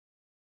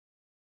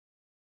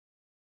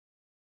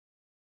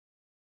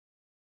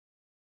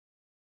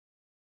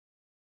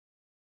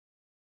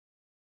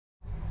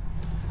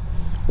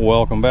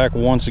Welcome back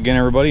once again,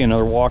 everybody.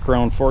 Another walk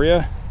around for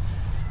you.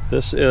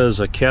 This is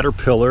a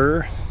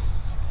Caterpillar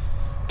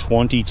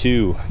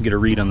 22. Get a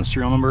read on the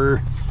serial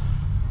number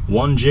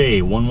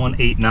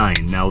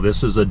 1J1189. Now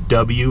this is a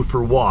W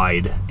for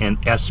wide and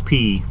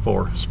SP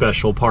for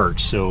special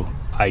parts. So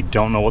I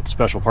don't know what the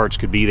special parts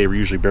could be. They were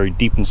usually buried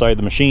deep inside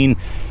the machine,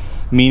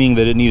 meaning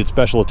that it needed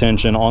special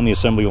attention on the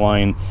assembly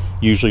line,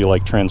 usually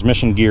like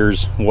transmission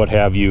gears, what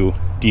have you,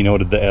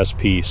 denoted the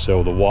SP.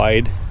 So the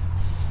wide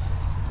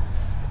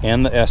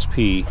and the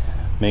SP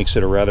makes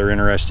it a rather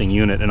interesting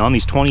unit. And on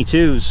these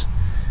 22s,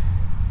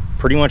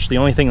 pretty much the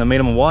only thing that made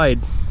them wide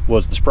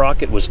was the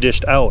sprocket was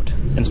dished out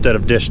instead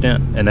of dished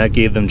in, and that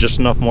gave them just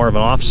enough more of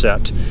an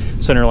offset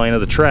center line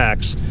of the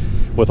tracks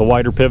with a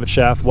wider pivot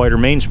shaft, wider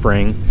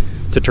mainspring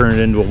to turn it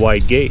into a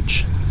wide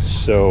gauge.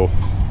 So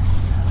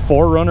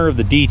forerunner of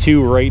the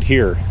D2 right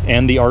here,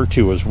 and the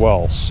R2 as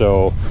well.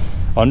 So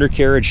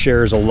undercarriage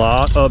shares a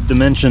lot of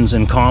dimensions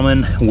in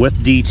common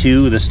with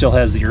D2. This still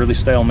has the early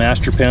style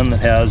master pin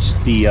that has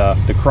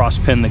the cross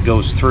pin that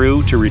goes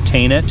through to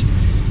retain it.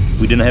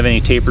 We didn't have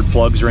any tapered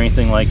plugs or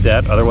anything like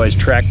that. Otherwise,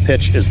 track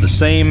pitch is the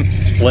same,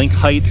 link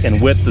height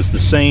and width is the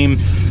same,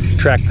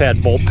 track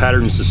pad bolt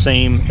pattern is the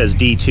same as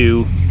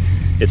D2.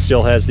 It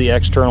still has the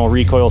external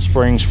recoil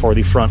springs for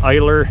the front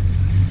idler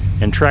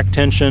and track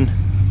tension.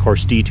 Of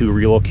course, D2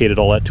 relocated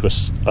all that to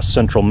a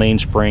central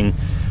mainspring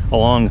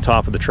along the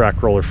top of the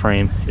track roller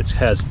frame. It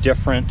has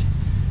different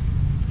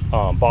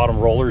bottom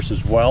rollers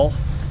as well,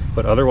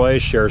 but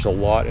otherwise shares a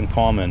lot in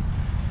common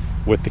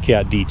with the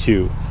Cat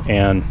D2.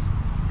 And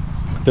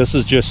this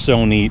is just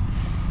so neat.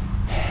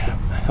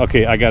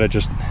 Okay,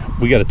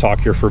 we gotta talk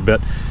here for a bit.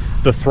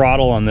 The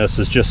throttle on this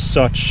is just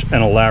such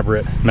an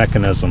elaborate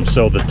mechanism.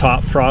 So the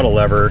top throttle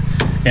lever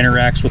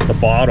interacts with the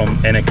bottom,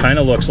 and it kind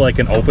of looks like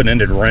an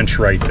open-ended wrench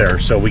right there.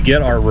 So we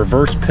get our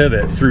reverse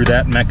pivot through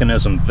that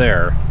mechanism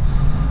there.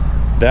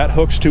 That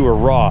hooks to a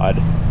rod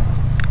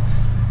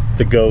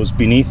that goes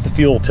beneath the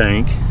fuel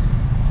tank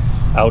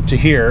out to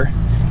here.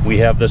 We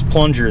have this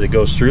plunger that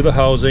goes through the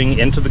housing,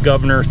 into the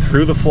governor,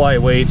 through the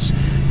flyweights,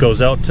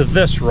 goes out to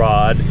this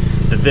rod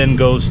that then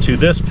goes to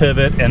this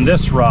pivot, and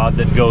this rod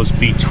that goes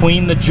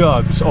between the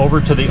jugs over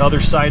to the other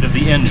side of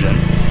the engine,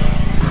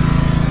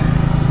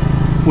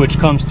 which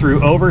comes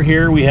through over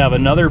here. We have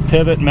another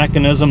pivot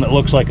mechanism that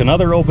looks like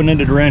another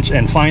open-ended wrench,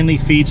 and finally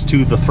feeds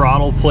to the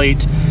throttle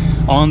plate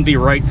on the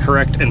right,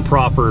 correct, and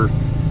proper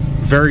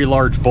very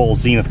large Bull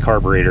Zenith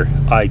carburetor.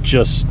 I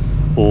just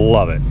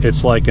love it.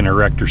 It's like an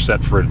erector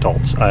set for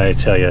adults, I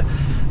tell you.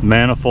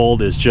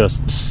 Manifold is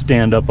just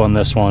stand up on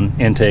this one.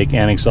 Intake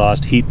and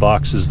exhaust, heat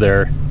boxes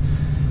there.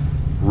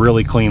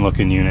 Really clean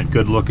looking unit,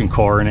 good looking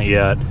core in it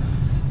yet.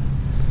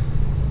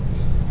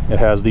 It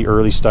has the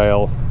early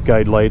style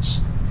guide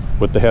lights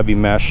with the heavy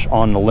mesh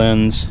on the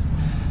lens,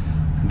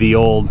 the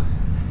old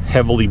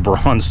heavily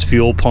bronzed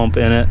fuel pump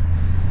in it.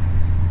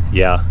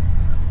 Yeah,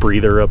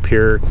 breather up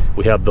here.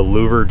 We have the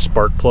louvered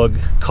spark plug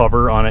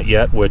cover on it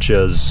yet, which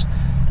is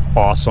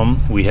awesome.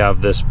 We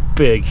have this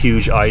big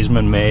huge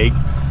Eisman mag,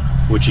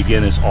 which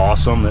again is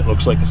awesome. It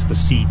looks like it's the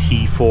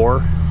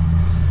CT4.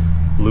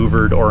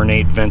 Louvered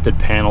ornate vented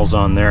panels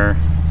on there.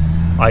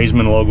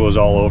 Eisman logos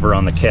all over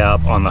on the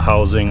cap, on the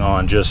housing,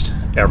 on just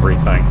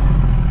everything.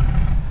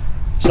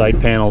 Side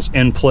panels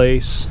in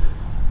place.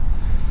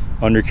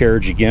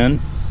 Undercarriage again,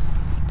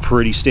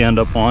 pretty stand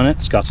up on it.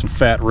 It's got some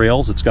fat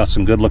rails. It's got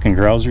some good looking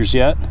grousers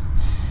yet.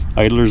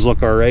 Idlers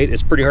look all right.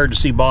 It's pretty hard to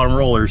see bottom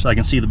rollers. I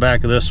can see the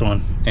back of this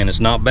one, and it's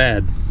not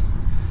bad.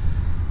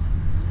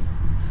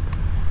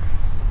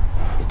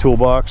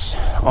 Toolbox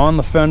on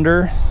the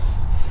fender.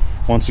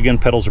 Once again,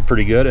 pedals are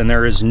pretty good, and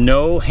there is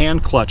no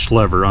hand clutch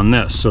lever on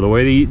this. So the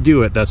way they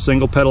do it, that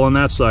single pedal on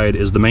that side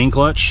is the main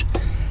clutch,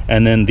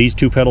 and then these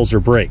two pedals are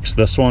brakes.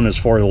 This one is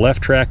for the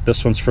left track,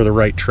 this one's for the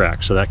right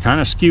track. So that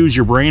kind of skews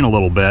your brain a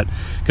little bit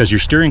because your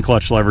steering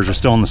clutch levers are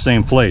still in the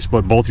same place,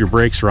 but both your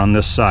brakes are on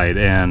this side.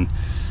 And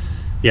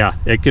yeah,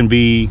 it can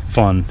be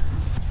fun.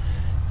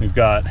 We've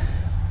got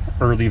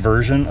early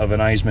version of an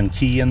Eisman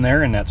key in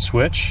there and that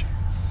switch.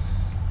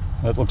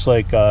 That looks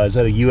like, is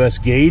that a US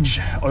gauge,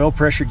 oil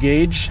pressure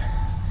gauge?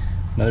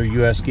 Another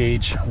US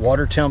gauge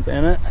water temp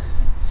in it.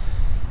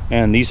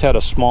 And these had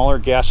a smaller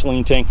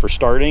gasoline tank for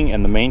starting,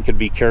 and the main could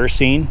be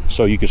kerosene,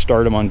 so you could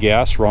start them on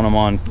gas, run them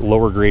on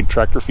lower grade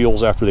tractor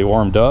fuels after they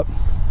warmed up.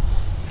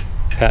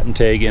 Patent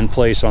tag in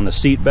place on the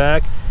seat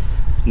back.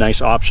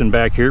 Nice option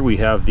back here. We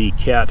have the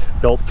Cat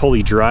belt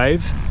pulley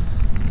drive.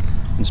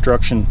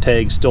 Instruction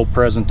tag still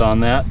present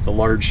on that. The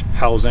large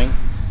housing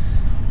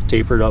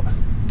tapered up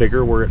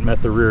bigger where it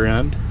met the rear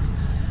end.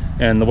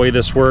 And the way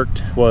this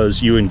worked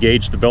was you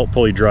engage the belt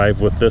pulley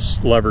drive with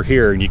this lever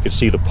here, and you can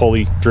see the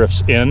pulley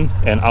drifts in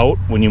and out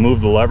when you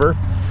move the lever.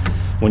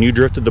 When you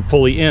drifted the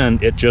pulley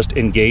in, it just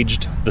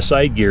engaged the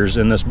side gears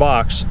in this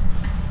box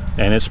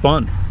and it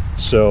spun.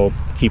 So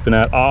keeping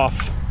that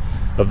off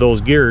of those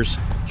gears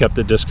kept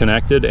it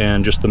disconnected,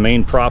 and just the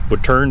main prop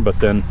would turn, but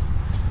then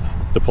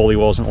the pulley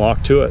wasn't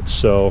locked to it.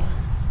 So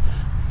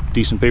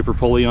decent paper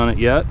pulley on it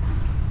yet.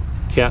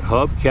 Cat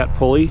hub, cat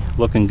pulley,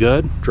 looking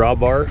good.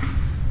 Drawbar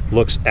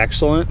Looks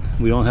excellent.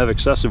 We don't have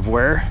excessive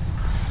wear.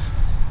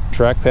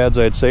 Track pads,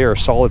 I'd say, are a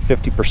solid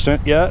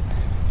 50% yet.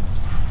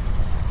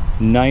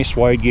 Nice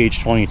wide gauge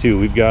 22.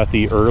 We've got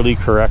the early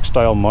correct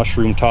style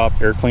mushroom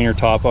top, air cleaner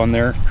top on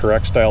there.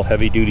 Correct style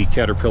heavy duty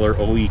Caterpillar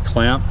OE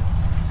clamp.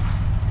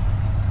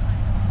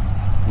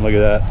 Look at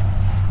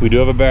that. We do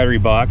have a battery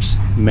box,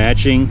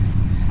 matching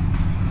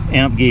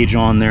amp gauge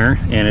on there,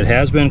 and it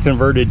has been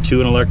converted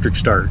to an electric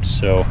start,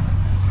 so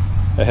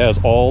it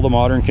has all the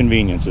modern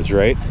conveniences,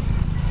 right?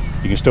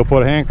 You can still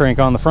put a hand crank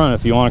on the front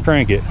if you want to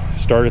crank it,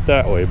 start it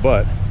that way,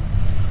 but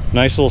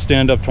nice little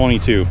stand-up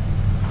 22.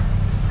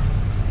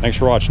 Thanks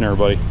for watching,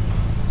 everybody.